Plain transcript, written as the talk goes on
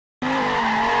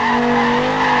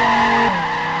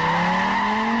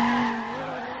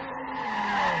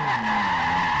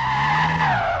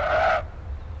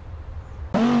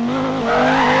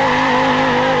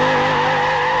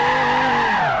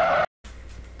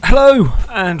Hello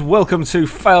and welcome to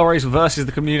FailRace versus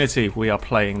the community. We are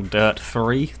playing Dirt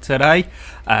 3 today.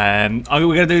 We're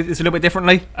going to do this a little bit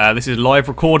differently. This is live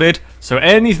recorded, so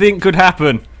anything could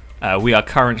happen. We are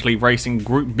currently racing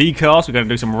Group B cars. We're going to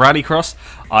do some rallycross.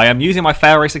 I am using my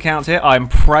FailRace account here. I am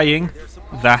praying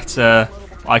that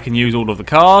I can use all of the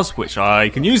cars, which I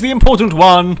can use the important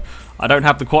one. I don't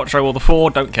have the Quattro or the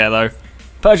Ford, don't care though.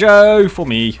 Peugeot for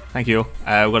me, thank you. We've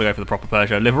got to go for the proper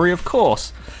Peugeot livery, of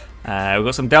course. We've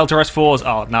got some Delta S4s.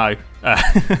 Oh no,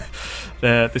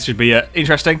 this should be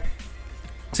interesting.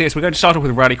 So yes, we're going to start off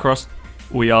with Rallycross.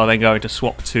 We are then going to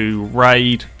swap to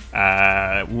Raid.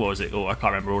 What was it? Oh, I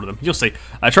can't remember all of them. You'll see.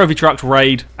 Trophy Trucks,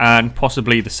 Raid, and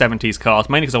possibly the 70s cars.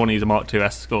 Mainly because I want to use a Mark II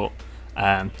Escort.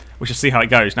 We shall see how it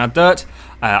goes. Now, Dirt.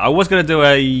 I was going to do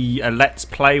a Let's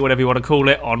Play, whatever you want to call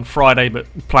it, on Friday, but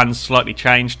plans slightly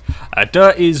changed.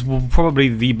 Dirt is probably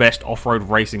the best off-road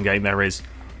racing game there is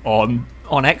on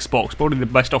Xbox, probably the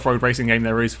best off-road racing game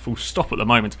there is, full stop at the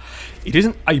moment. It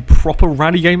isn't a proper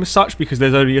rally game as such, because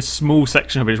there's only a small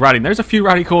section of it is rallying. There's a few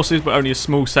rally courses, but only a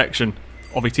small section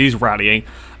of it is rallying.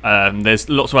 There's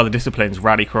lots of other disciplines,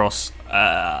 rallycross,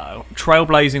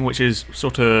 trailblazing, which is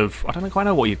sort of, I don't quite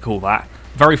know what you'd call that,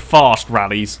 very fast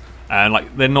rallies.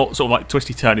 Like they're not sort of like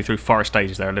twisty-turny through forest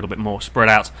stages, they're a little bit more spread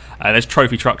out. There's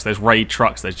trophy trucks, there's raid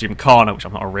trucks, there's Gymkhana, which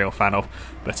I'm not a real fan of.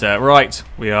 But right,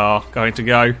 we are going to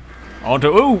go on to...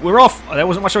 Ooh, we're off! There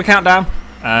wasn't much of a countdown.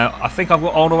 I think I've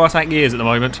got on automatic gears at the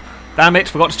moment. Damn it,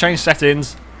 forgot to change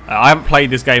settings. I haven't played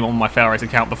this game on my FailRace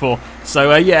account before.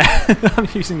 So yeah, I'm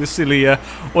using the silly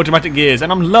automatic gears.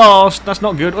 And I'm lost, that's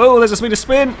not good. Oh, there's a speed of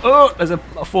spin. Oh, there's a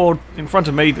Ford in front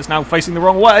of me that's now facing the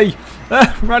wrong way.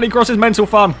 Rallycross is mental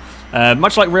fun.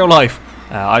 Much like real life.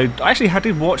 I actually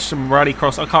did watch some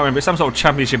Rallycross, I can't remember, it's some sort of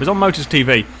championship. It's on Motors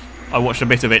TV. I watched a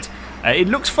bit of it. It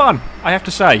looks fun, I have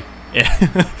to say. Yeah.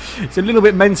 It's a little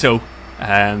bit mental,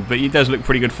 but it does look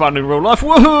pretty good fun in real life.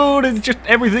 Woohoo! It's just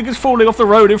everything is falling off the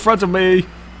road in front of me.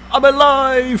 I'm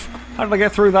alive! How did I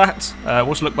get through that?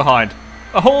 What's to look behind?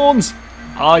 The horns!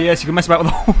 Ah yes, you can mess about with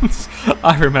the horns.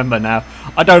 I remember now.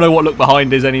 I don't know what look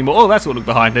behind is anymore. Oh, that's what look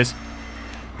behind is.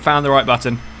 Found the right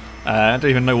button. I don't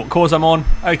even know what course I'm on.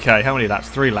 Okay, how many laps?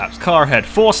 3 laps. Car ahead.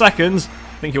 4 seconds.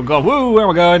 I think you're gone. Woo, where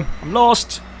am I going? I'm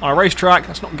lost. On a racetrack.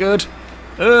 That's not good.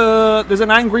 There's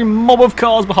an angry mob of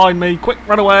cars behind me. Quick,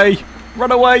 run away.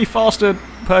 Run away faster,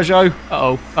 Peugeot.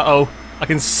 Uh-oh, uh-oh. I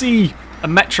can see a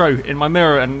Metro in my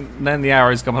mirror and then the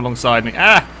arrows come alongside me.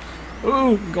 Ah!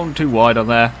 Ooh, gone too wide on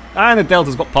there. And the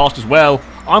Delta's got past as well.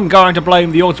 I'm going to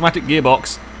blame the automatic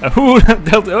gearbox. Ooh,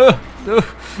 Delta.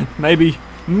 Maybe...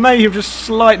 may have just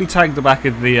slightly tagged the back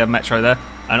of the Metro there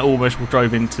and almost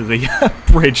drove into the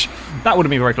bridge. That would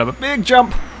have been very clever. Big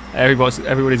jump!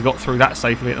 Everybody's got through that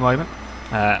safely at the moment.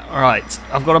 Right,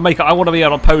 I've got to make it. I want to be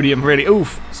on a podium, really.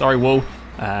 Oof! Sorry, wall.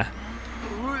 Can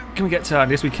we get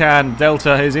turned? Yes, we can.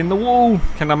 Delta is in the wall.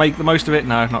 Can I make the most of it?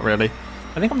 No, not really.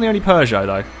 I think I'm the only Peugeot,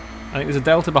 though. I think there's a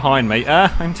Delta behind me.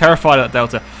 I'm terrified of that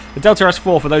Delta. The Delta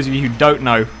S4, for those of you who don't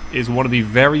know, is one of the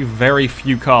very, very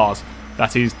few cars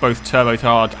that is both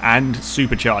turbocharged and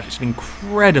supercharged. It's an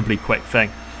incredibly quick thing.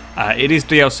 It is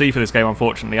DLC for this game,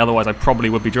 unfortunately. Otherwise, I probably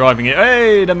would be driving it.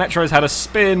 Hey, the Metro's had a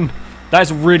spin. That's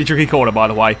a really tricky corner, by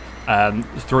the way.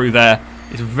 Through there,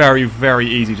 it's very, very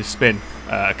easy to spin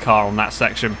a car on that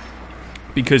section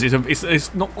because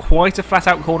it's not quite a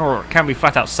flat-out corner, or it can be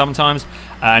flat-out sometimes.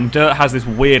 And Dirt has this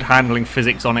weird handling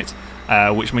physics on it,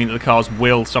 which means that the cars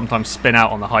will sometimes spin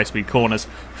out on the high-speed corners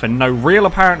for no real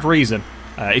apparent reason.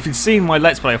 If you've seen my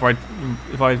Let's Play,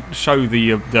 if I show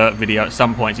the Dirt video at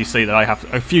some point, you see that I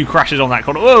have a few crashes on that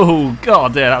corner. Oh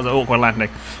god, yeah, that was an awkward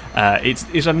landing.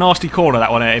 It's a nasty corner,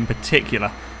 that one in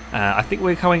particular. I think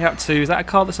we're coming up to, is that a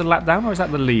car that's a lap down, or is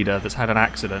that the leader that's had an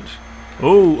accident?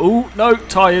 Oh no,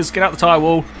 tyres, get out the tyre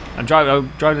wall. I'm driving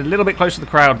a little bit close to the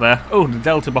crowd there. Oh, the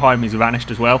Delta behind me's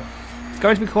vanished as well. It's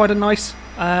going to be quite a nice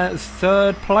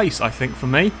 3rd place, I think, for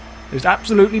me. There's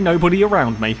absolutely nobody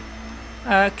around me.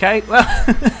 Okay, well,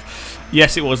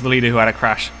 yes, it was the leader who had a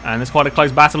crash, and there's quite a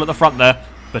close battle at the front there.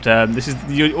 But this is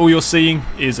all you're seeing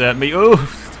is me. Oh,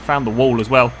 found the wall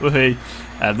as well.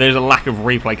 There's a lack of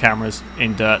replay cameras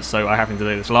in Dirt, so I'm having to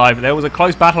do this live. There was a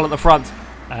close battle at the front,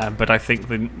 but I think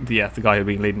the guy who'd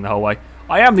been leading the whole way.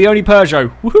 I am the only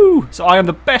Peugeot. Woohoo! So I am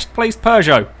the best placed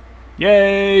Peugeot.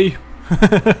 Yay! We've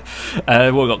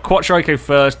got Quattro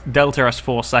first, Delta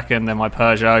S4 second, then my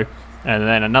Peugeot. And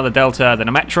then another Delta, then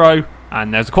a Metro,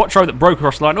 and there's a Quattro that broke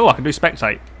across the line. Oh, I can do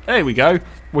spectate. There we go.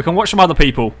 We can watch some other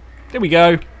people. There we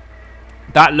go.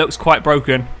 That looks quite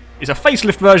broken. It's a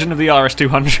facelift version of the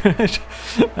RS200.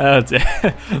 Oh dear.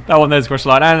 That one there's across the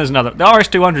line, and there's another. The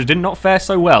RS200s did not fare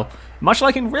so well. Much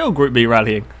like in real Group B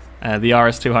rallying. The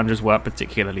RS200s weren't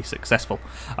particularly successful.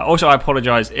 Also, I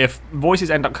apologise if voices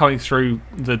end up coming through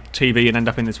the TV and end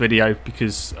up in this video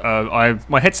because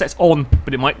my headset's on,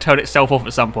 but it might turn itself off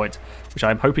at some point, which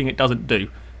I'm hoping it doesn't do.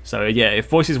 So yeah, if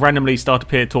voices randomly start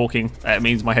appear talking, it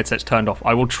means my headset's turned off.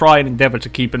 I will try and endeavour to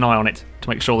keep an eye on it to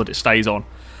make sure that it stays on.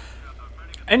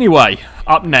 Anyway,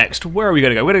 up next, where are we going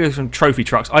to go? We're going to go to some trophy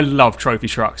trucks. I love trophy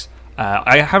trucks.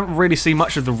 I haven't really seen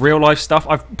much of the real life stuff.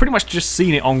 I've pretty much just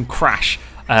seen it on Crash.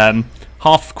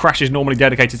 Half Crash is normally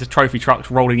dedicated to trophy trucks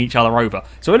rolling each other over.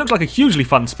 So it looks like a hugely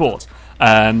fun sport.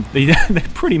 They're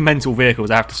pretty mental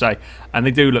vehicles, I have to say. And they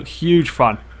do look huge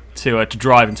fun to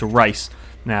drive and to race.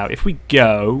 Now, if we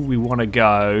want to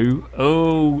go...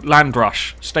 Oh, Land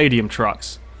Rush. Stadium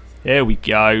trucks. Here we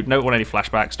go. Don't want any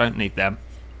flashbacks. Don't need them.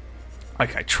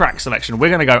 Okay, track selection. We're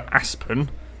going to go Aspen.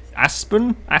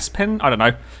 Aspen? I don't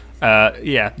know.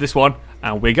 Yeah, this one.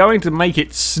 And we're going to make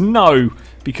it snow.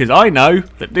 Because I know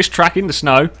that this track in the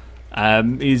snow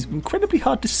is incredibly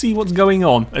hard to see what's going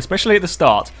on. Especially at the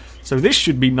start. So this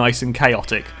should be nice and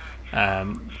chaotic.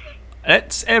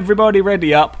 Let's everybody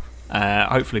ready up.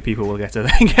 Hopefully people will get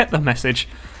the message.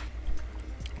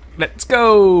 Let's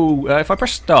go. If I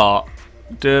press start,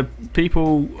 do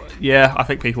people... Yeah, I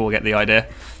think people will get the idea.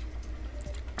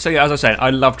 So yeah, as I said,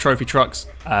 I love trophy trucks.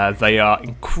 They are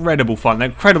incredible fun. They're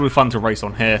incredibly fun to race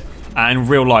on here. In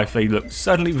real life, they look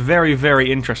certainly very,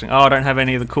 very interesting. Oh, I don't have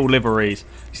any of the cool liveries.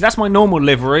 See, that's my normal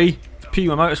livery, the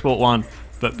Puma Motorsport one.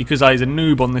 But because I was a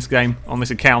noob on this game, on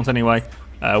this account anyway,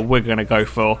 we're going to go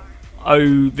for...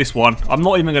 Oh, this one. I'm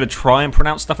not even going to try and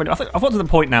pronounce stuff. I think I've got to the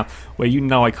point now where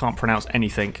I can't pronounce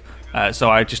anything. So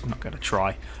I'm just not going to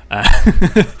try.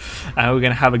 We're going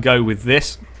to have a go with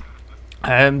this.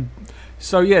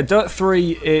 So yeah, Dirt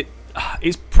 3,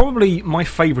 it's probably my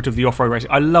favourite of the off-road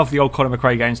racing. I love the old Colin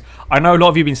McRae games. I know a lot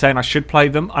of you have been saying I should play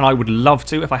them, and I would love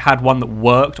to if I had one that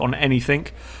worked on anything.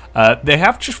 They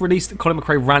have just released the Colin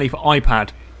McRae Rally for iPad.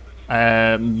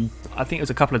 I think it was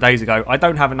a couple of days ago. I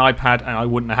don't have an iPad, and I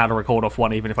wouldn't have had a record off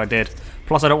one even if I did.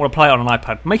 Plus, I don't want to play it on an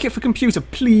iPad. Make it for computer,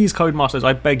 please, Codemasters.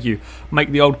 I beg you.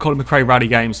 Make the old Colin McRae Rally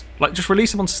games. Like, just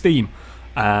release them on Steam.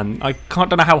 I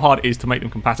don't know how hard it is to make them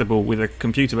compatible with a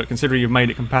computer, but considering you've made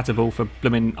it compatible for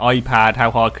blooming iPad,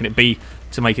 how hard can it be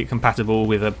to make it compatible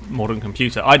with a modern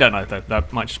computer? I don't know, though.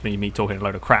 That might just be me talking a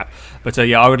load of crap. But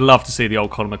yeah, I would love to see the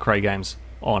old Colin McRae games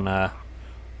on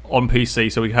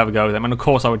PC so we can have a go with them. And of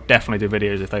course, I would definitely do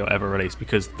videos if they were ever released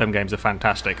because them games are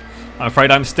fantastic. I'm afraid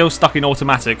I'm still stuck in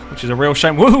automatic, which is a real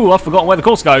shame. Woohoo! I've forgotten where the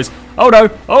course goes. Oh no!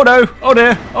 Oh no! Oh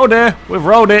dear! Oh dear! We've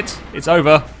rolled it. It's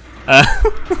over.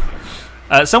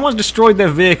 Someone's destroyed their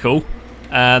vehicle,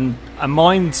 and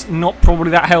mine's not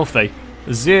probably that healthy.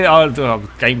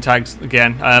 Game tags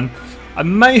again. I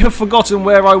may have forgotten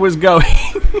where I was going.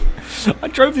 I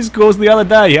drove this course the other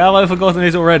day. How have I forgotten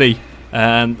it already?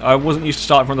 I wasn't used to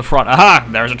starting from the front. Aha!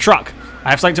 There's a truck.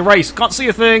 I have something to race. Can't see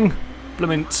a thing.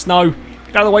 Blooming snow.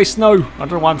 Get out of the way, snow. I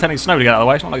don't know why I'm telling snow to get out of the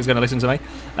way. It's not like it's going to listen to me.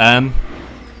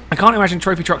 I can't imagine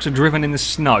trophy trucks are driven in the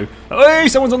snow. Hey,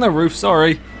 someone's on their roof.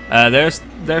 Sorry. There's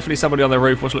definitely somebody on their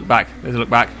roof. Let's look back. There's a look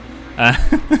back.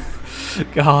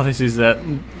 God, this is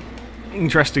an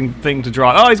interesting thing to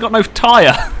drive. Oh, he's got no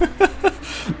tyre.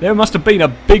 There must have been a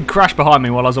big crash behind me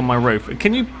while I was on my roof.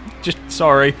 Can you just...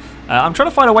 Sorry. I'm trying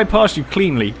to find a way past you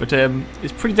cleanly, but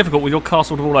it's pretty difficult with your car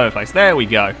sort of all over the place. There we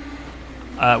go.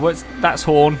 That's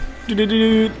horn.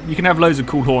 You can have loads of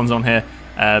cool horns on here.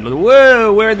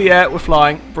 Whoa, we're in the air, we're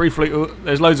flying. Briefly,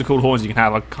 there's loads of cool horns you can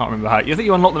have. I can't remember how. You think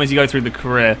you unlock them as you go through the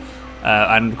career.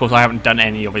 And of course, I haven't done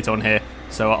any of it on here.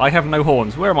 So I have no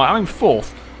horns. Where am I? I'm in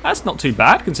 4th. That's not too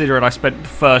bad, considering I spent the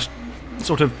first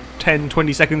sort of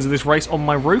 10-20 seconds of this race on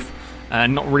my roof.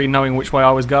 And not really knowing which way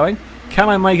I was going. Can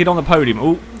I make it on the podium?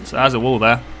 Oh, so there's a wall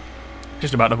there.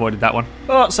 Just about avoided that one.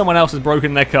 Oh, someone else has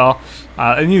broken their car.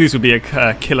 I knew this would be a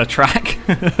killer track.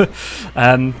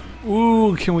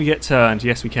 Ooh, can we get turned?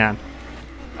 Yes, we can.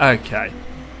 Okay.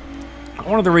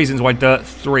 One of the reasons why Dirt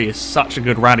 3 is such a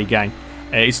good rally game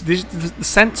is the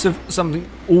sense of something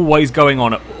always going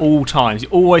on at all times.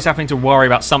 You're always having to worry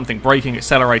about something, braking,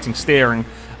 accelerating, steering,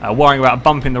 worrying about a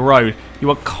bump in the road. You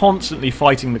are constantly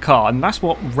fighting the car, and that's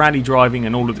what rally driving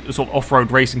and all of the sort of off-road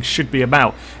racing should be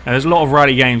about. Now, there's a lot of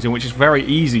rally games in which it's very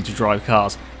easy to drive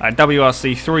cars.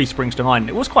 WRC 3 springs to mind.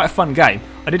 It was quite a fun game.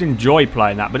 I did enjoy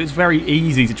playing that, but it's very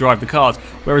easy to drive the cars,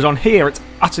 whereas on here it's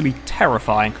utterly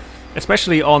terrifying.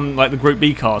 Especially on like the Group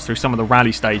B cars through some of the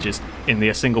rally stages in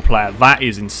the single player. That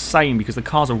is insane because the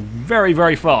cars are very,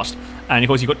 very fast. And of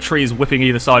course you've got trees whipping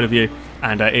either side of you.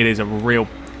 And it is a real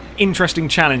interesting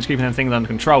challenge keeping them things under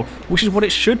control, which is what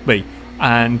it should be.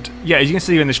 And yeah, as you can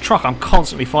see in this truck, I'm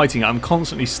constantly fighting it. I'm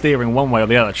constantly steering one way or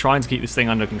the other, trying to keep this thing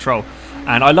under control.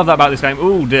 And I love that about this game.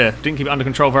 Oh dear, didn't keep it under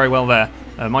control very well there.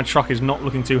 My truck is not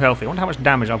looking too healthy. I wonder how much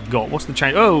damage I've got. What's the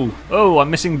change? Oh,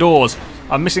 I'm missing doors.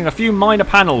 I'm missing a few minor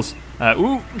panels.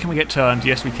 Ooh, can we get turned?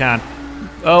 Yes, we can.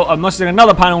 Oh, I'm missing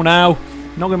another panel now.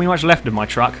 Not going to be much left of my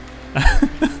truck.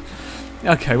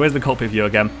 Okay, where's the cockpit view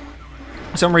again?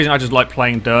 For some reason I just like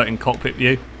playing dirt in cockpit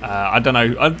view. I don't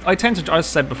know, I tend to, as I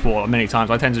said before many times,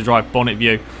 I tend to drive bonnet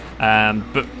view,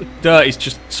 but dirt is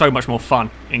just so much more fun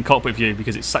in cockpit view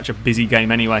because it's such a busy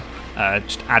game anyway,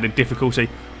 just added difficulty.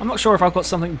 I'm not sure if I've got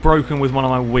something broken with one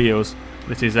of my wheels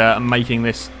that is making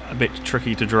this a bit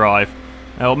tricky to drive.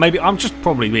 Or maybe I'm just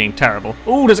probably being terrible.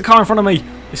 Oh, there's a car in front of me.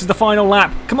 This is the final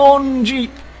lap. Come on,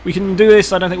 Jeep. We can do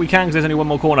this. I don't think we can because there's only one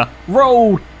more corner.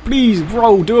 Roll! Please,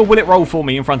 roll. Do a will it roll for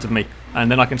me in front of me. And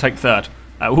then I can take third.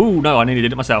 Ooh, no, I nearly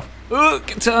did it myself.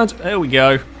 Get turned. There we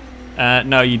go.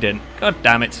 No, you didn't. God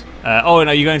damn it. Oh,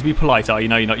 no, you're going to be polite, are you?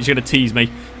 No, you're not. You're going to tease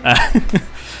me.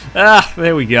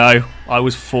 There we go. I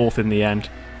was fourth in the end.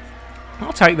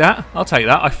 I'll take that. I'll take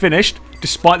that. I finished,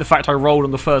 despite the fact I rolled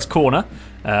on the first corner.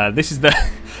 This is the...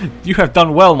 You have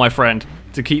done well, my friend,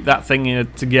 to keep that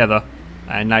thing together.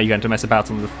 And now you're going to mess about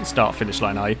on the start-finish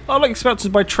line, are you? Oh, look,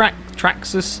 sponsored by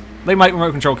Traxxas. They make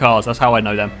remote control cars. That's how I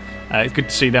know them. It's good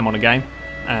to see them on a game.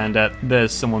 And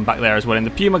there's someone back there as well in the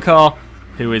Puma car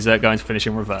who is going to finish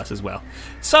in reverse as well.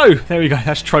 So, there we go.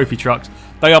 That's trophy trucks.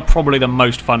 They are probably the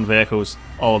most fun vehicles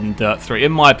on Dirt 3.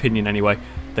 In my opinion, anyway.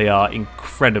 They are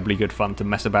incredibly good fun to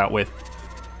mess about with.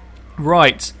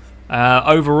 Right.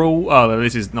 Overall... Oh,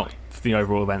 this is not the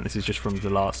overall event. This is just from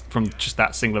just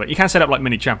that single event. You can set up like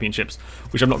mini championships,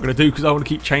 which I'm not going to do because I want to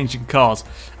keep changing cars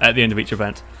at the end of each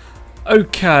event.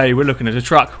 Okay, we're looking at a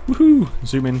truck. Woohoo!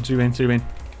 Zoom in, zoom in, zoom in.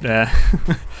 There.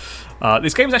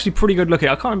 This game is actually pretty good looking.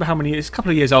 I can't remember how many. It's a couple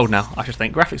of years old now. I should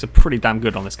think graphics are pretty damn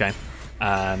good on this game.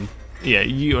 Yeah,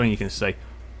 you can see.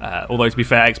 Although to be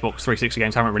fair, Xbox 360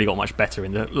 games haven't really got much better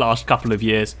in the last couple of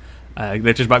years. They've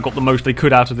just about got the most they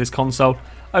could out of this console.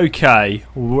 Okay,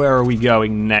 where are we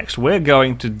going next? We're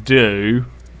going to do...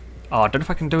 Oh, I don't know if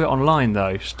I can do it online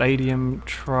though. Stadium,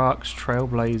 trucks,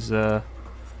 Trailblazer...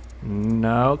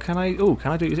 No, can I... Oh,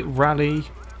 can I do... Is it Rally?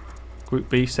 Group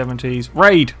B, 70s...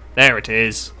 Raid! There it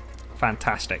is.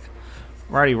 Fantastic.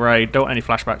 Rally Raid, don't want any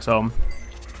flashbacks on.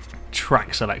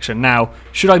 Track selection. Now,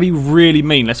 should I be really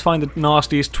mean? Let's find the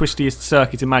nastiest, twistiest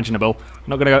circuit imaginable. I'm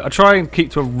not going to go... I'll try and keep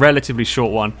to a relatively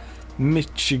short one.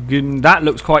 Michigan... That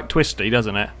looks quite twisty,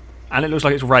 doesn't it? And it looks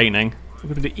like it's raining. We're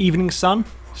going to do evening sun.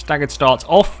 Staggered starts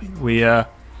off. We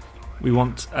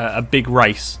want a big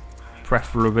race,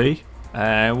 preferably.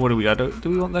 What do we got? Do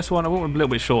we want this one? I want it a little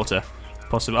bit shorter,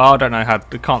 possibly. Oh, I don't know how.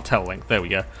 I can't tell length. There we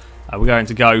go. We're going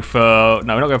to go for...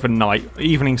 No, we're not going for night.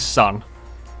 Evening sun.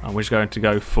 And we're just going to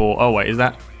go for... Oh, wait, is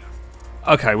that...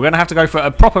 Okay, we're going to have to go for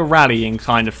a proper rallying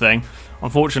kind of thing.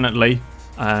 Unfortunately,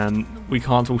 we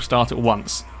can't all start at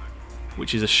once,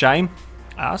 which is a shame.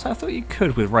 So I thought you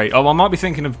could with Raid. Oh, I might be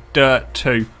thinking of Dirt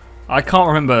 2. I can't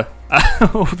remember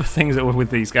all the things that were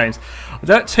with these games.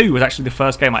 Dirt 2 was actually the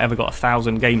first game I ever got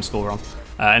 1,000 game score on.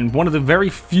 And one of the very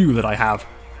few that I have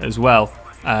as well.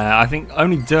 I think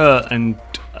only Dirt and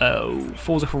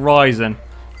Forza Horizon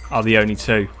are the only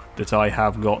two that I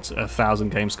have got 1,000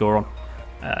 game score on.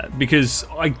 Because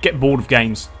I get bored of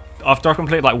games. After I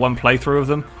complete like one playthrough of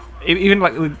them, even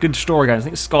like the good story games, I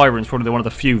think Skyrim's probably one of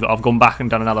the few that I've gone back and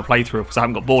done another playthrough because I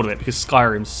haven't got bored of it because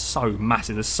Skyrim's so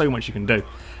massive. There's so much you can do.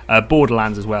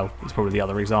 Borderlands as well is probably the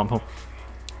other example.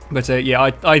 But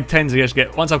yeah, I tend to just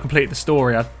get... Once I've completed the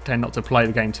story, I tend not to play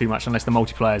the game too much unless the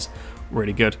multiplayer's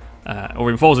really good. Or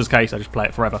in Forza's case, I just play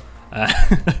it forever.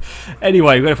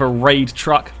 Anyway, we're going for a raid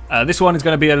truck. This one is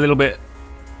going to be a little bit...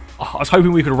 I was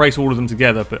hoping we could race all of them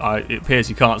together, but it appears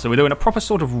you can't. So we're doing a proper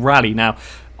sort of rally now.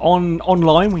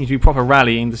 Online, when you do proper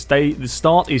rallying, the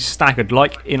start is staggered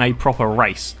like in a proper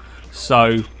race.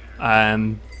 So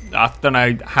I don't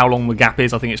know how long the gap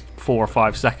is. I think it's 4 or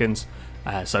 5 seconds.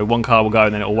 So one car will go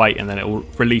and then it will wait and then it will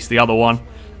release the other one.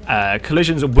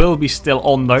 Collisions will be still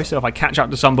on though, so if I catch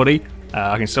up to somebody,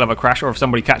 I can still have a crash, or if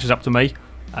somebody catches up to me,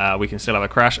 we can still have a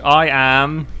crash. I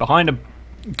am behind a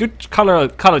good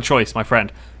colour choice, my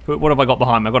friend. What have I got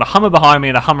behind me? I've got a Hummer behind me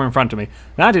and a Hummer in front of me.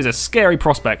 That is a scary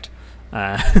prospect.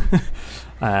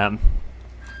 Okay,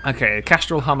 the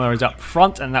Castrol Hummer is up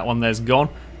front and that one there's gone.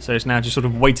 So it's now just sort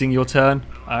of waiting your turn.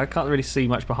 I can't really see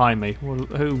much behind me.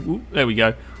 Ooh, there we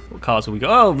go. What cars have we got?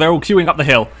 Oh, they're all queuing up the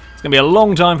hill. It's going to be a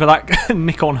long time for that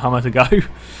Nikon Hummer to go.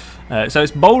 So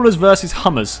it's bowlers versus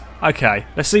Hummers. Okay,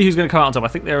 let's see who's going to come out on top. I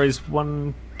think there is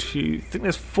I think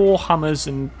there's 4 Hummers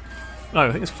and... No,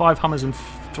 I think it's 5 Hummers and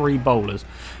 3 bowlers.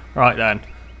 Right then,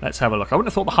 let's have a look. I wouldn't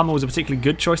have thought the Hummer was a particularly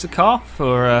good choice of car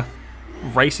for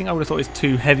racing. I would have thought it's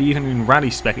too heavy, even in rally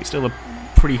spec. It's still a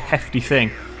pretty hefty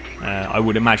thing, I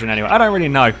would imagine anyway. I don't really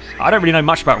know. I don't really know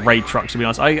much about raid trucks, to be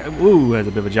honest. Ooh, there's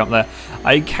a bit of a jump there.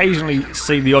 I occasionally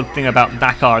see the odd thing about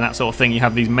Dakar and that sort of thing. You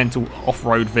have these mental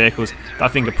off-road vehicles that I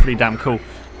think are pretty damn cool.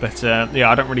 But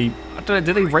yeah, I don't know,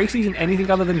 do they race these in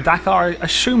anything other than Dakar? I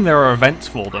assume there are events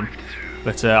for them,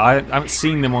 but I haven't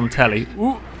seen them on telly.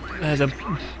 Ooh, there's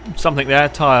something there,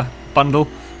 tyre bundle.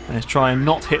 Let's try and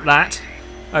not hit that.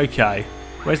 Okay,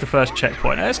 where's the first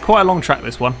checkpoint? It's quite a long track,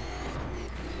 this one.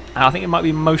 And I think it might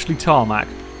be mostly tarmac,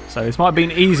 so this might have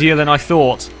been easier than I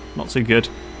thought. Not too good.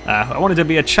 I wanted to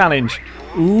be a challenge.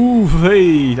 Ooh,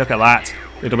 hey, look at that.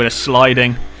 A little bit of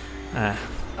sliding. Oh,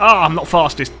 I'm not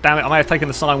fastest. Damn it, I may have taken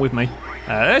the sign with me.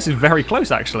 This is very close,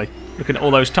 actually. Looking at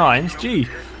all those times. Gee.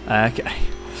 Okay.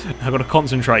 I've got to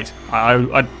concentrate. I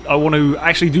want to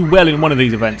actually do well in one of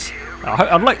these events.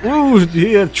 I'd like... Ooh,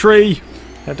 yeah, tree.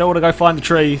 I don't want to go find the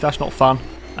tree. That's not fun.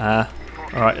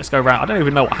 Alright, let's go round. I don't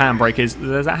even know what handbrake is.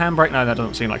 Is that handbrake? No, that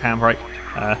doesn't seem like handbrake.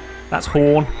 That's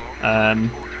horn.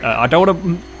 I don't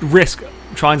want to risk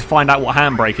trying to find out what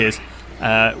handbrake is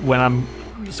when I'm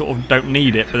sort of don't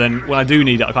need it, but then when I do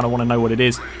need it, I kind of want to know what it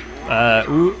is.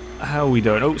 Ooh, how are we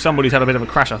doing? Oh, somebody's had a bit of a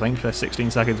crash, I think. They're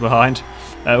 16 seconds behind.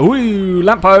 Ooh,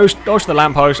 lamppost. Dodge the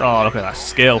lamppost. Oh, look at that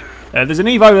skill. There's an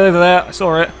Evo over there. I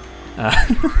saw it.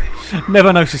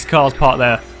 Never noticed cars parked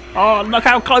there. Oh, look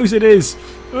how close it is.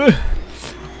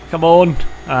 Come on.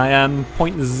 I am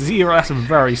 0.0. That's a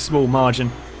very small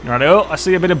margin. Right. Oh, I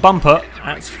see a bit of bumper.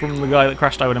 That's from the guy that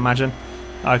crashed, I would imagine.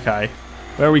 Okay.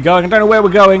 Where are we going? I don't know where we're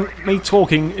going. Me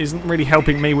talking isn't really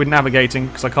helping me with navigating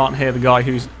because I can't hear the guy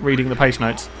who's reading the pace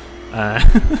notes.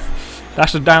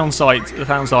 That's the downside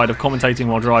of commentating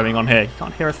while driving on here. You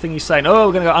can't hear a thing he's saying. Oh,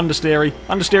 we're going to go understeery.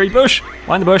 Understeery, bush.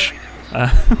 Mind the bush.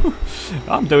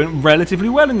 I'm doing relatively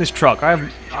well in this truck. I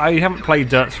haven't played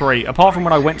Dirt 3. Apart from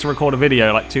when I went to record a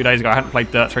video like 2 days ago, I hadn't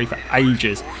played Dirt 3 for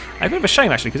ages. A bit of a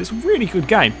shame, actually, because it's a really good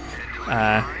game.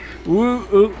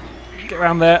 Ooh. Get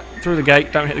around there, through the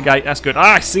gate, don't hit the gate, that's good.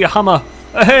 Ah, I see a Hummer.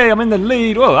 Hey, I'm in the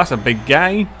lead. Whoa, that's a big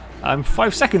gain. I'm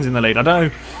 5 seconds in the lead. I don't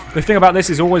know. The thing about this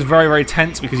is always very, very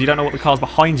tense because you don't know what the cars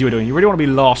behind you are doing. You really want to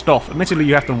be last off. Admittedly,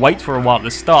 you have to wait for a while at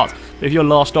the start. But if you're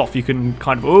last off, you can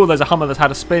kind of... Oh, there's a Hummer that's had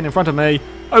a spin in front of me.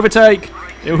 Overtake.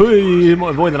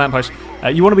 Avoid the lamppost.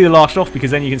 You want to be the last off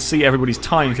because then you can see everybody's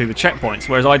time through the checkpoints,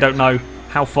 whereas I don't know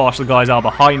how fast the guys are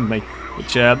behind me.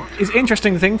 Which is an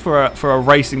interesting thing for a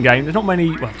racing game. There's not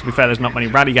many, well, to be fair, there's not many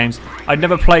rally games. I'd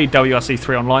never played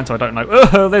WRC3 online, so I don't know.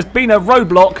 Oh, there's been a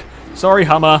roadblock. Sorry,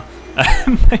 Hummer.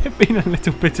 May have been a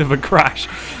little bit of a crash.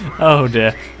 Oh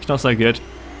dear, it's not so good.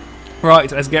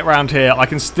 Right, let's get round here. I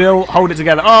can still hold it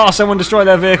together. Oh, someone destroyed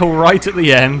their vehicle right at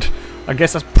the end. I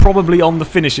guess that's probably on the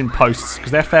finishing posts,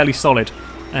 because they're fairly solid.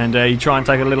 And you try and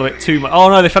take a little bit too much. Oh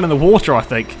no, they fell in the water, I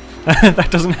think. That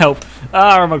doesn't help.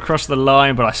 Ah, I'm across the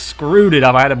line, but I screwed it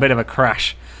up. I had a bit of a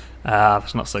crash.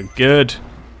 That's not so good.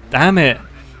 Damn it.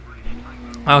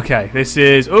 Okay, this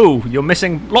is... Oh, you're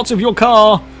missing lots of your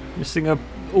car. Missing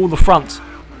all the front.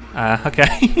 Okay.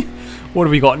 What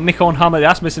have we got? Nikon Hummer.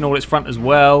 That's missing all its front as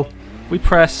well. We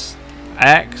press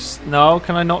X. No,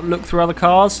 can I not look through other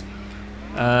cars?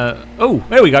 Oh,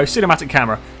 there we go. Cinematic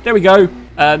camera. There we go.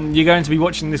 You're going to be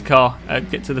watching this car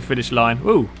get to the finish line.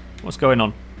 Ooh, what's going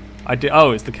on?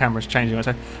 Oh, it's the camera's changing.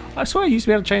 I swear I used to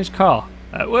be able to change car.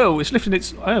 Whoa, it's lifting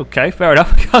its... Okay, fair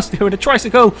enough. Car's doing a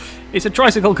tricycle. It's a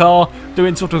tricycle car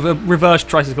doing sort of a reverse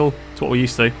tricycle. That's what we're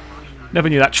used to. Never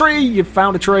knew that. Tree! You've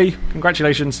found a tree.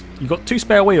 Congratulations. You've got 2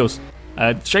 spare wheels.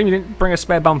 Shame you didn't bring a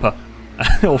spare bumper.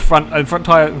 Or front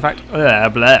tyre, in fact. Blah,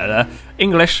 blah.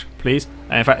 English, please.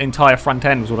 In fact, entire front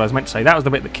end was what I was meant to say. That was the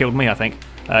bit that killed me, I think.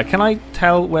 Can I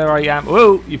tell where I am?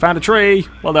 Oh, you found a tree.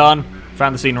 Well done.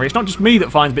 Found the scenery. It's not just me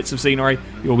that finds bits of scenery.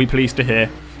 You'll be pleased to hear.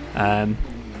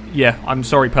 Yeah, I'm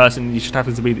sorry, person. It just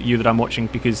happens to be you that I'm watching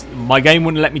because my game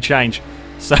wouldn't let me change.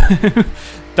 So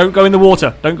don't go in the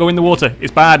water. Don't go in the water.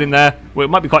 It's bad in there. Well, it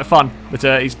might be quite fun, but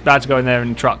it's bad to go in there in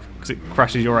the truck because it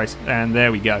crashes your race. And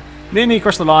there we go. Nearly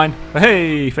across the line.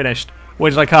 Hey, finished. Where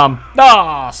did I come?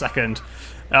 Ah, second.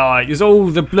 It was all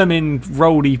the blooming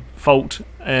roly fault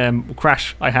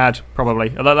crash I had,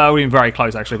 probably. Although that would have been very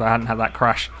close, actually, if I hadn't had that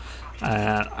crash.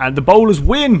 And the bowlers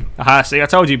win. Aha, see, I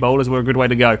told you bowlers were a good way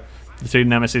to go. The 2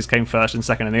 nemesis came first and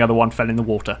second, and the other one fell in the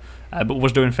water, but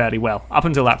was doing fairly well up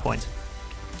until that point.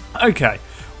 Okay,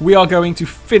 we are going to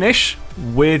finish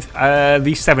with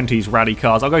the 70s rally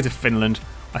cars. I'll go to Finland.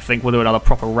 I think we'll do another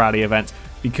proper rally event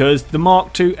because the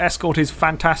Mark II Escort is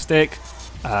fantastic.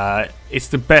 It's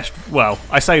the best, well,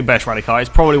 I say best rally car, it's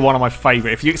probably one of my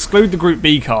favourite. If you exclude the Group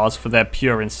B cars for their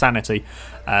pure insanity,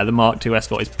 the Mark II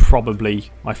Escort is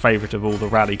probably my favourite of all the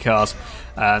rally cars.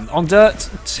 On Dirt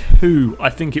 2, I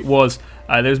think it was,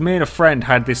 there was me and a friend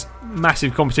had this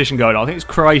massive competition going on. I think it's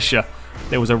Croatia.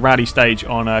 There was a rally stage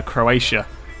on Croatia.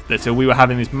 So we were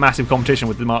having this massive competition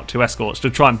with the Mark II Escorts to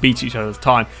try and beat each other at the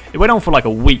time. It went on for like a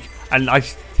week, and I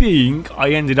think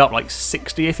I ended up like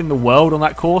 60th in the world on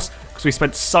that course because we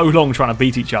spent so long trying to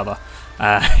beat each other.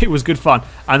 It was good fun,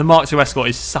 and the Mark II Escort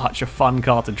is such a fun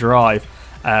car to drive.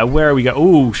 Where are we go?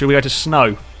 Ooh, should we go to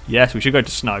snow? Yes, we should go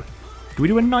to snow. Do we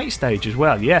do a night stage as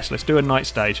well? Yes, let's do a night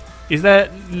stage. Is there...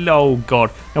 Oh,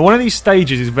 God. Now, one of these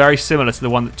stages is very similar to the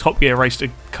one that Top Gear raced a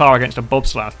car against a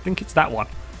bobsleigh. I think it's that one.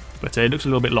 But it looks a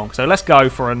little bit long. So let's go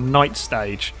for a night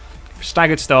stage.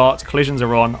 Staggered starts, collisions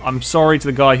are on. I'm sorry to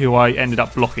the guy who I ended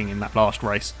up blocking in that last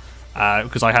race.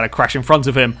 Because I had a crash in front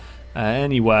of him.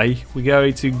 Anyway, we're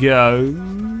going to go...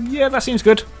 Yeah, that seems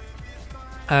good.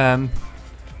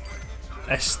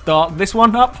 Let's start this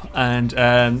one up, and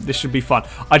this should be fun.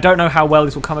 I don't know how well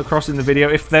this will come across in the video.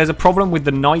 If there's a problem with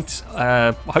the night,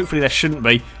 hopefully there shouldn't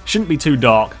be. Shouldn't be too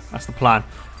dark. That's the plan.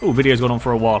 Oh, video's gone on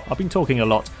for a while. I've been talking a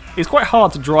lot. It's quite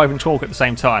hard to drive and talk at the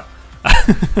same time.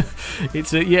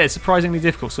 Yeah, it's surprisingly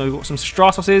difficult. So we've got some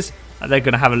Stratoses. They're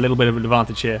going to have a little bit of an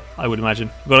advantage here, I would imagine.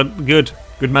 We've got a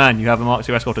good man. You have a Mark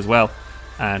II Escort as well.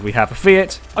 And we have a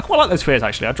Fiat. I quite like those Fiats,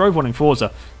 actually. I drove one in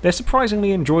Forza. They're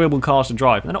surprisingly enjoyable cars to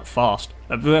drive. They're not fast.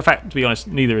 In fact, to be honest,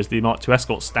 neither is the Mark II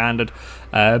Escort standard.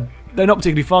 They're not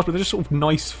particularly fast, but they're just sort of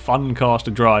nice, fun cars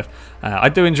to drive. I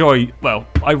do enjoy, well,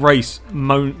 I race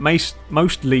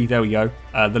mostly, there we go,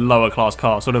 the lower class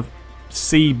cars, sort of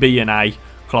C, B and A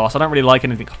class. I don't really like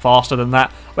anything faster than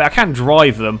that, but I can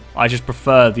drive them. I just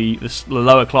prefer the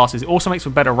lower classes. It also makes for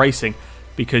better racing,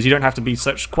 because you don't have to be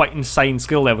such quite insane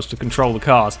skill levels to control the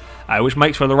cars, which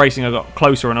makes for the racing a lot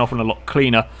closer and often a lot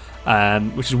cleaner,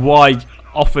 which is why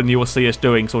often you will see us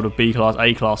doing sort of B class,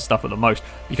 A class stuff at the most,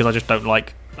 because I just don't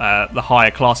like the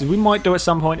higher classes. We might do at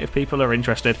some point if people are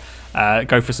interested,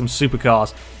 go for some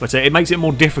supercars, but it makes it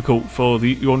more difficult for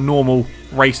your normal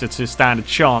racer to stand a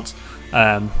chance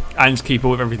and keep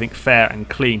all of everything fair and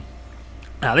clean.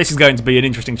 Now this is going to be an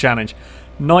interesting challenge.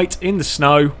 Night in the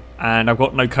snow, and I've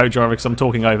got no co-driver because I'm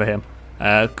talking over him.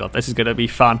 God, this is going to be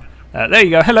fun. There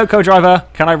you go. Hello, co-driver.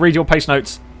 Can I read your pace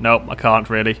notes? Nope, I can't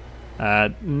really.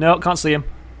 No, can't see him.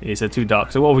 It's too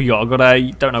dark. So what have we got? I've got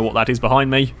a... Don't know what that is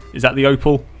behind me. Is that the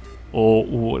Opel?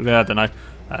 Or I don't know.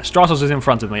 Stratos is in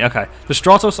front of me. Okay. The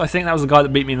Stratos, I think that was the guy that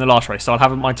beat me in the last race, so I'll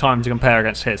have my time to compare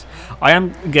against his. I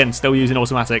am, again, still using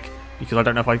automatic, because I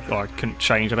don't know if I couldn't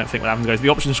change. I don't think what happens goes to the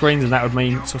option screens, and that would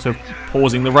mean sort of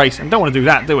pausing the race. And don't want to do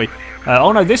that, do we?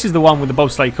 Oh no, this is the one with the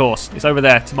bobsleigh course. It's over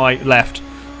there to my left.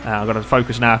 I've got to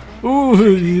focus now.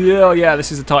 Ooh, yeah,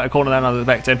 this is a tighter corner than I was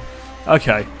expecting.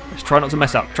 Okay, let's try not to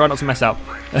mess up. Try not to mess up.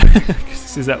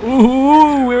 This is that.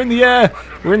 Ooh, we're in the air.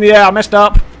 We're in the air. I messed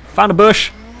up. Found a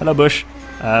bush. Hello, bush.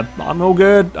 I'm all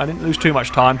good. I didn't lose too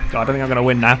much time. I don't think I'm going to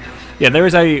win now. Yeah, there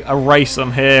is a race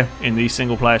on here in the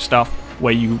single player stuff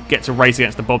where you get to race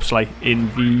against the bobsleigh in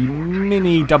the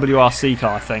mini WRC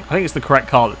car, I think. I think it's the correct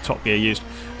car that Top Gear used.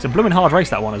 It's a blooming hard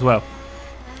race, that one, as well.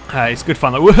 It's good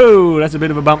fun. Like, woohoo! That's a bit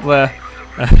of a bump there.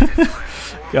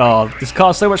 God, this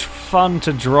car's so much fun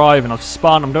to drive, and I've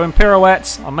spun. I'm doing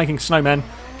pirouettes. I'm making snowmen.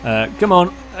 Come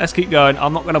on, let's keep going.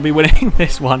 I'm not going to be winning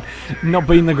this one. Not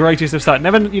being the greatest of start.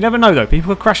 You never know, though.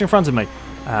 People could crash in front of me.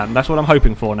 That's what I'm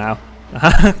hoping for now. I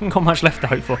haven't got much left to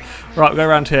hope for. Right, we'll go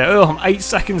around here. Oh, I'm 8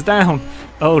 seconds down.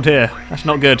 Oh dear, that's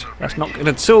not good. That's not good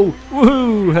at all.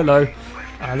 Woohoo! Hello.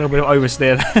 A little bit of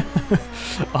oversteer there.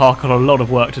 Oh, I've got a lot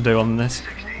of work to do on this.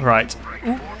 Right.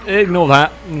 Ooh, ignore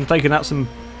that. I'm taking out some,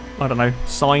 I don't know,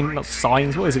 not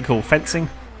signs. What is it called? Fencing?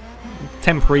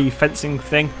 Temporary fencing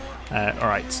thing.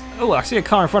 Alright. Oh, I see a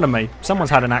car in front of me. Someone's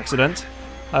had an accident.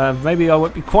 Maybe I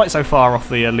won't be quite so far off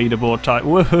the leaderboard type.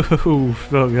 Woohoo!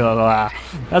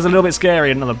 That's a little bit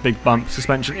scary. Another big bump.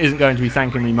 Suspension isn't going to be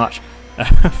thanking me much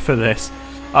for this.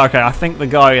 Okay, I think the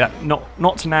guy that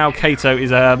not now Kato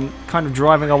is kind of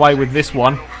driving away with this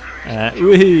one.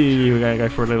 We're going to go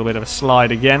for a little bit of a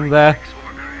slide again there.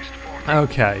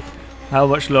 Okay. How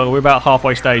much longer? We're about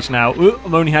halfway stage now. Ooh,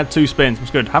 I've only had 2 spins.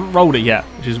 That's good. Haven't rolled it yet,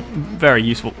 which is very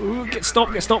useful. Ooh, get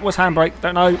stopped. Where's handbrake?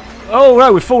 Don't know. Oh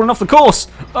no, we've fallen off the course.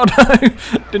 Oh no,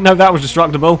 didn't know that was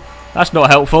destructible. That's not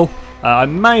helpful. I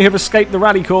may have escaped the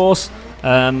rally course.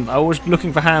 I was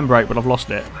looking for handbrake, but I've lost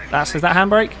it. Is that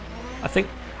handbrake? I think.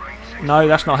 No,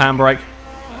 that's not handbrake.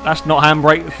 That's not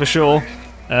handbrake for sure.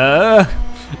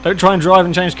 Don't try and drive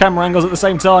and change camera angles at the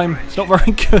same time. It's not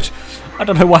very good. I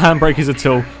don't know what handbrake is at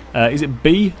all. Is it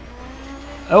B?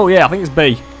 Oh yeah, I think it's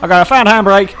B. Okay, I found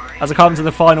handbrake as I come to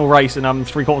the final race, and I'm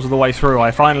 3/4 of the way through.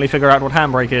 I finally figure out what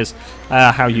handbrake is.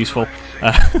 How useful.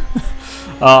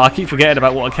 I keep forgetting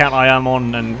about what account I am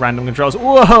on and random controls.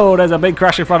 Whoa, there's a big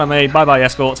crash in front of me. Bye-bye,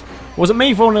 escort. Was it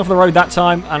me falling off the road that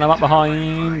time? And I'm up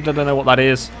behind. I don't know what that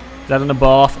is. Is that in a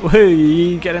bath?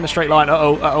 Whee, get in a straight line.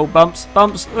 Uh-oh, bumps,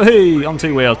 bumps. Whee, on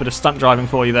 2 wheels. Bit of stunt driving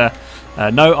for you there.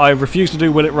 No, I refuse to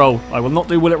do will it roll. I will not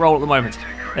do will it roll at the moment.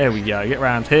 There we go. Get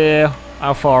round here.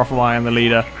 How far off am I on the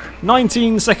leader?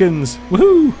 19 seconds.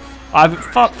 Woohoo! I've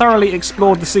thoroughly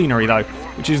explored the scenery though,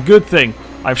 which is a good thing.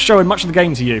 I've shown much of the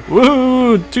game to you.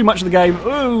 Woohoo! Too much of the game.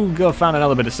 Ooh, God, found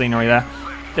another bit of scenery there.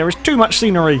 There is too much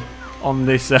scenery on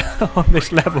this on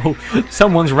this level.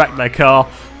 Someone's wrecked their car.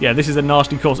 Yeah, this is a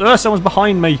nasty course. Someone's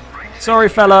behind me. Sorry,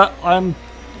 fella. I'm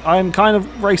kind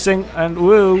of racing, and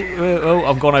oh,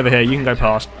 I've gone over here. You can go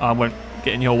past. I won't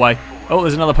get in your way. Oh,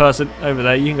 there's another person over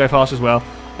there. You can go past as well.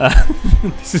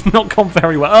 This has not gone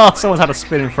very well. Oh, someone's had a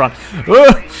spin in front.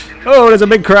 Oh, there's a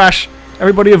big crash.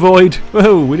 Everybody avoid.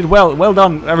 Oh, we did well. Well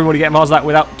done. Everybody getting past that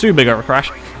without too big of a crash.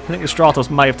 I think the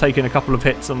Stratos may have taken a couple of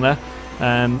hits on there.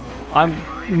 I'm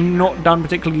not done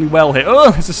particularly well here. Oh,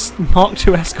 there's a Mark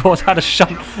II Escort had a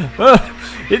shunt.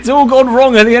 It's all gone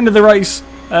wrong at the end of the race.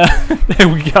 There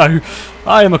we go.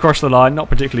 I am across the line. Not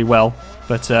particularly well,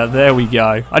 but there we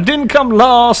go. I didn't come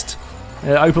last.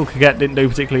 Opel Kadett didn't do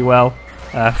particularly well.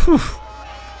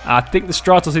 I think the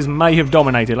Stratoses may have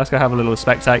dominated. Let's go have a little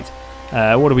spectate.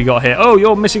 What do we got here? Oh,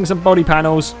 you're missing some body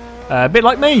panels. A bit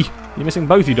like me. You're missing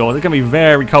both your doors. It's going to be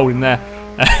very cold in there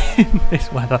in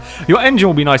this weather. Your engine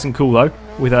will be nice and cool, though,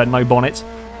 with no bonnet.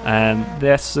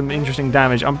 There's some interesting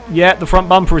damage. Yeah, the front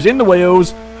bumper is in the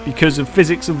wheels because of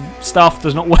physics of stuff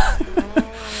does not work.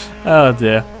 Oh,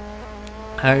 dear.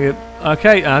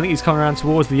 Okay, I think he's coming around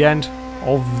towards the end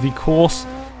of the course.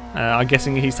 I'm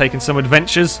guessing he's taken some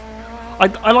adventures.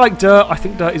 I like Dirt. I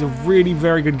think Dirt is a really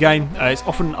very good game. It's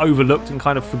often overlooked and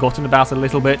kind of forgotten about a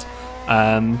little bit.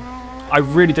 I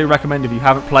really do recommend if you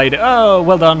haven't played it. Oh,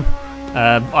 well done.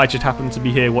 I just happened to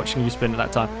be here watching you spin at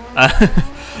that time.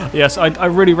 Yes, I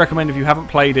really recommend if you haven't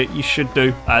played it, you should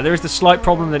do. There is the slight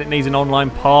problem that it needs an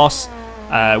online pass,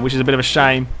 which is a bit of a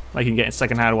shame. Like you can get in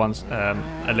second-hand ones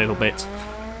a little bit,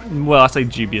 well, I say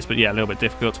dubious, but yeah, a little bit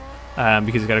difficult.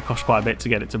 Because it's going to cost quite a bit to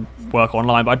get it to work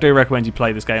online. But I do recommend you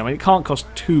play this game. I mean, it can't cost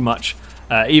too much.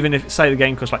 Even if, say, the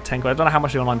game costs like 10 quid. I don't know how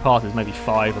much the online pass is, maybe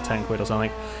 5 or 10 quid or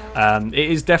something.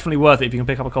 It is definitely worth it if you can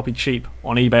pick up a copy cheap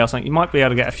on eBay or something. You might be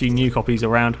able to get a few new copies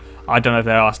around. I don't know if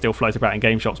they are still floating about in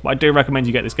game shops, but I do recommend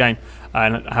you get this game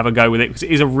and have a go with it because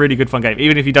it is a really good fun game.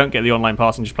 Even if you don't get the online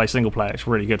pass and just play single player, it's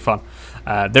really good fun.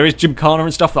 There is Gymkhana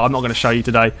and stuff that I'm not going to show you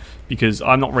today because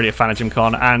I'm not really a fan of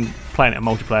Gymkhana, and playing it in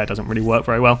multiplayer doesn't really work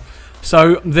very well.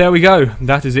 So there we go.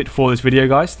 That is it for this video,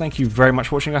 guys. Thank you very much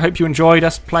for watching. I hope you enjoyed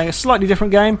us playing a slightly different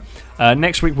game.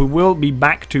 Next week we will be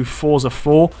back to Forza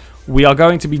 4. We are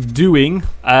going to be doing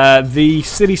the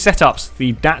city setups,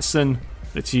 the Datsun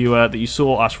that you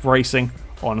saw us racing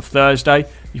on Thursday.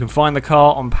 You can find the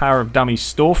car on Power of Dummies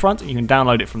storefront. You can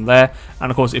download it from there.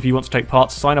 And of course, if you want to take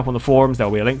part, sign up on the forums. There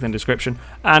will be a link in the description,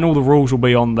 and all the rules will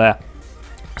be on there.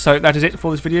 So that is it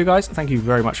for this video, guys. Thank you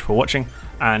very much for watching,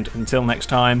 and until next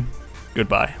time,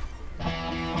 goodbye.